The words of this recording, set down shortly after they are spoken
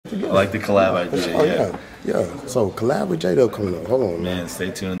like the collab idea. Oh yeah. So collab with JDUB coming up. Hold on, man.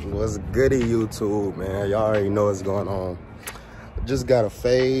 Stay tuned. What's goody, YouTube, man? Y'all already know what's going on. Just got a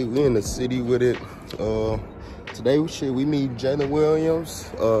fade. We in the city with it. Today we meet Jalen Williams.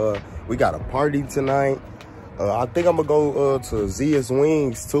 We got a party tonight. I think I'm gonna go to Zia's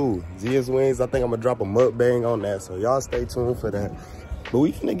Wings too. Zia's Wings, I think I'm gonna drop a mukbang on that. So y'all stay tuned for that. But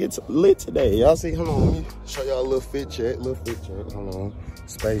we finna get lit today. Y'all see, hold on, let me show y'all a little fit check. Hold on.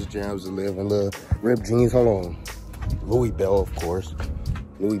 Space Jams 11, little ripped jeans, hold on. Louis Bell, of course.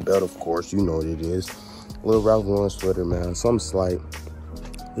 You know what it is. Little Ralph Lauren sweater, man. Something slight.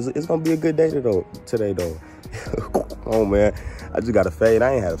 It's gonna be a good day today though. Oh man, I just got a fade.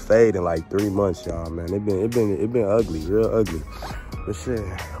 I ain't had a fade in like 3 months, y'all, man. It been ugly, real ugly. But shit,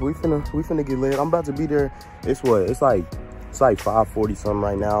 we finna get lit. I'm about to be there. It's like 5:40 something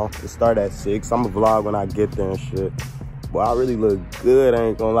right now. It start at 6. I'm gonna vlog when I get there and shit. Well, I really look good, I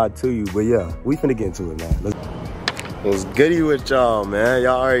ain't gonna lie to you. But yeah, we finna get into it, man. What's goody with y'all, man?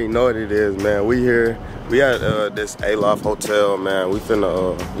 Y'all already know what it is, man. We here. We at this Aloft Hotel, man. We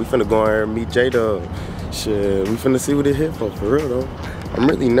finna go in here and meet JDUB. Shit, we finna see what it hit for real though. I'm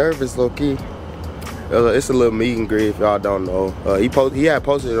really nervous, low key. It's a little meet and greet if y'all don't know. He had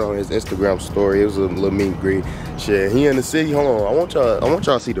posted it on his Instagram story. It was a little meet and greet. Shit, he in the city. Hold on, I want y'all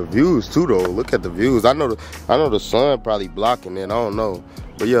to see the views too though. Look at the views. I know the sun probably blocking it. I don't know,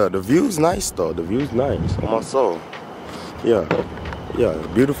 but yeah, the view's nice though. The view's nice on my soul. Yeah,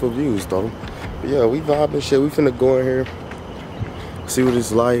 beautiful views though. But yeah, we vibing shit. We finna go in here, see what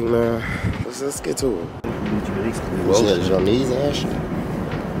it's like, man. Let's get to it. Shit, your knees ashy.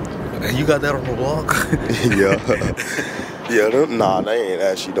 You got that on the vlog? yeah. Nah, they ain't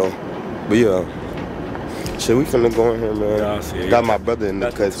ashy though. But yeah, shit, we finna go in here, man. Got my brother in the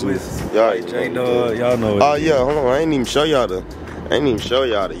cut too. Y'all know it. Oh yeah, hold on. I ain't even show y'all the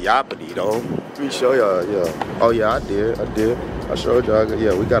yappity though. Let me show y'all. Yeah. Oh yeah, I did. I showed y'all.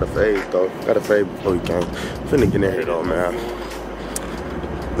 Yeah, we got a fade though. Got a fade before we came. Finna get in here though, man.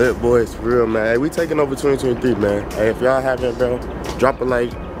 Lit boys, for real, man. Hey, we taking over 2023, man. Hey, if y'all haven't, bro, drop a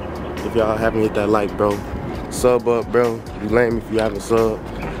like. If y'all haven't hit that like, bro, sub up, bro. You lame if you haven't sub.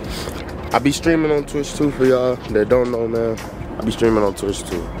 I be streaming on Twitch too for y'all that don't know, man. I be streaming on Twitch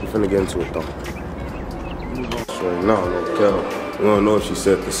too. We finna get into it though. So, no, Kel. We don't know if she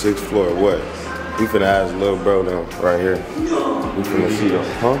said the 6th floor or what. We finna ask little bro down right here. We finna see them,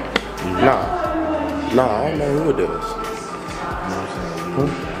 huh? Nah, I don't know who it is. Huh?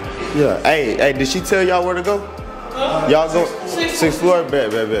 Yeah, hey, did she tell y'all where to go? Y'all go 6th floor?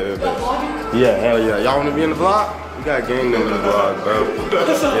 Bet. Yeah, hell yeah. Y'all wanna be in the vlog? We got gang in the vlog, bro.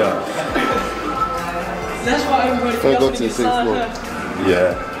 Yeah. That's why everybody finna go to the 6th floor.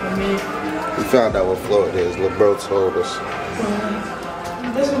 Yeah. We found out what floor it is. Lil' bro told us.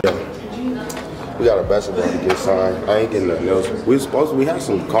 Yeah. We got a basketball to get signed. I ain't getting nothing else. We have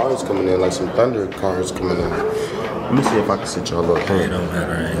some cars coming in, like some Thunder cars coming in. Let me see if I can sit y'all up. It don't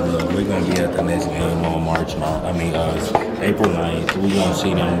matter. Hey, look, we're gonna be at the next game on April 9th. We're gonna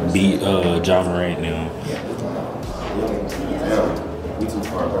see them beat John Morant now. Yeah, we too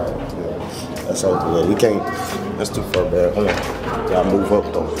far back. Yeah. That's all good. We can't. That's too far back. Hold on. Gotta move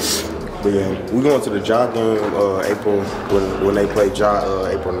up though. But yeah, we going to the John game April when they play John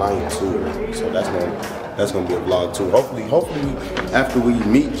April 9th too. So that's gonna be a vlog too. Hopefully after we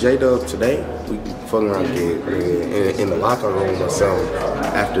meet JDUB today, we can fuck around and get in the locker room or something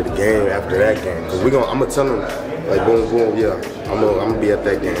after the game, after that game. Cause I'm gonna tell them like boom, yeah, I'm gonna be at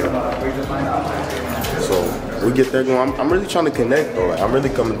that game. So we get there going. I'm really trying to connect though. Like, I'm really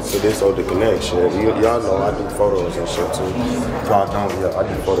coming to this to connect shit. Y'all know I do photos and shit too. If I don't, yeah, I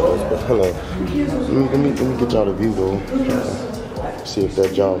do photos. But hold on, let me get y'all the view though. See if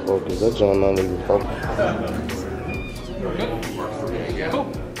that John focus. That John not even focus.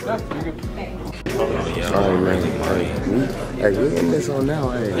 Alright, man. Hey, we in this on now.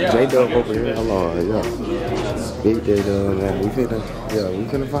 Hey, JDUB over here. Hold on, yeah. Big JDUB, man. We finna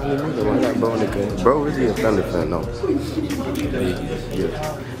finally meet him. I got bro in the game. Bro really a Thunder fan, though. Yeah.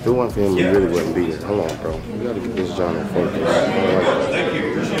 If it wasn't for him, we really wouldn't be here. Hold on, bro. We gotta get this John in focus.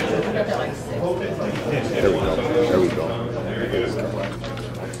 There we go.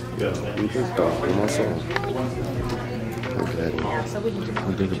 We just talked to my son. Okay.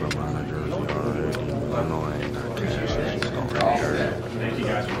 I'm thinking about buying a jersey already. I know I ain't got this shit. Just don't really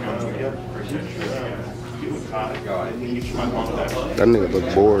hurt. That nigga look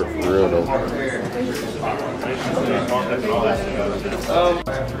bored for real though.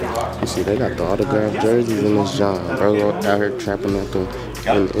 You see, they got the autographed jerseys in this John. Bro out here trapping at the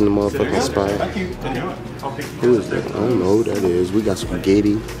in the motherfucking spot. Who is that? I don't know who that is. We got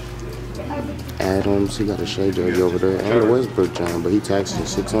spaghetti. Adams, he got a shade jersey over there. And the Westbrook John, but he taxed him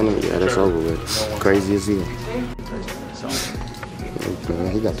 600. Yeah, that's over with. Crazy as hell. Okay,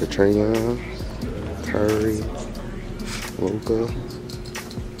 he got the Trae Young, Curry, Luka.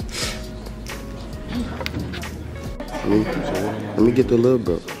 Let me get the little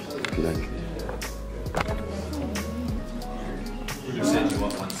bro. You said you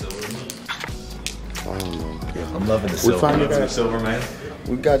want one silver. I don't know. Yeah. I'm loving the silver. Silver, man.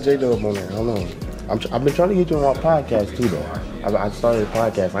 We got JDUB on there. I don't know. I've been trying to get you on our podcast too, though. I started a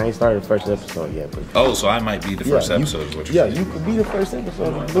podcast. I ain't started the first episode yet. But Oh, so I might be the first episode is what you're saying. Yeah, you could be the first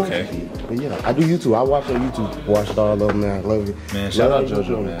episode. Okay. But yeah, I do YouTube. I watch on YouTube. Watched all of them, man. I love it. Man, shout out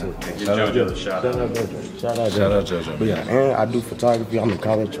JoJo, man. Shout out JoJo. Shout out JoJo. Shout out JoJo. But yeah, and I do photography. I'm in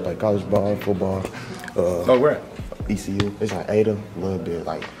college, play college ball, football. Oh, where at? ECU. It's like Ada, a little bit,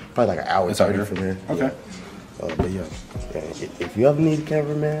 like probably like an hour. It's out here from there. Okay. But yeah, if you ever need a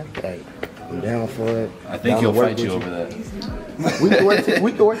cameraman, hey, I'm down for it. I think he'll fight you over that. We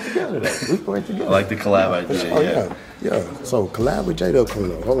can work together, though. We can work together. I like the collab idea. Oh, yeah. So collab with JDUB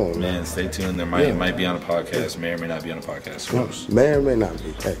coming up. Hold on, man. Stay tuned. There might be on a podcast. May or may not be on a podcast. May or may not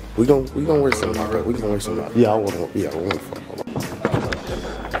be. Hey, we gonna work something out. We gonna work something out. Yeah, I want to. Hold on.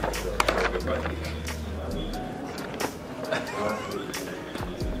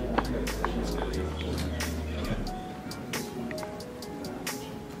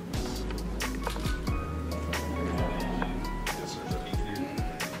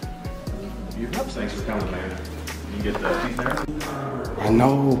 Thanks for coming, man. You get the feet there? I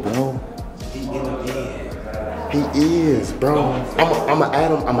know, bro. He is, bro. I'm a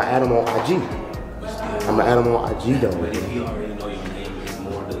add him on IG. I'm a add him on IG though. But if you already know your name, it's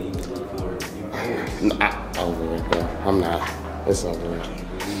more than even before. Over it, bro. I'm not. It's over it.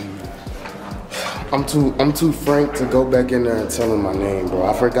 I'm too frank to go back in there and tell him my name, bro.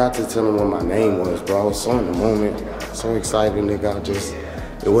 I forgot to tell him what my name was, bro. I was so in the moment, so excited, nigga.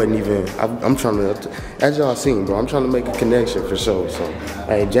 It wasn't even. I'm trying to, as y'all seen, bro. I'm trying to make a connection for sure. So,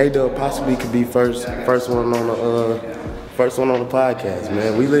 hey, JDUB possibly could be first one on the podcast,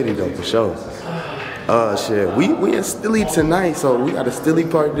 man. We lit it though for sure. Shit, we in Stilly tonight, so we got a Stilly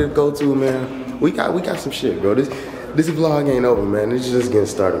party to go to, man. We got some shit, bro. This vlog ain't over, man. It's just getting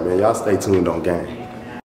started, man. Y'all stay tuned on game.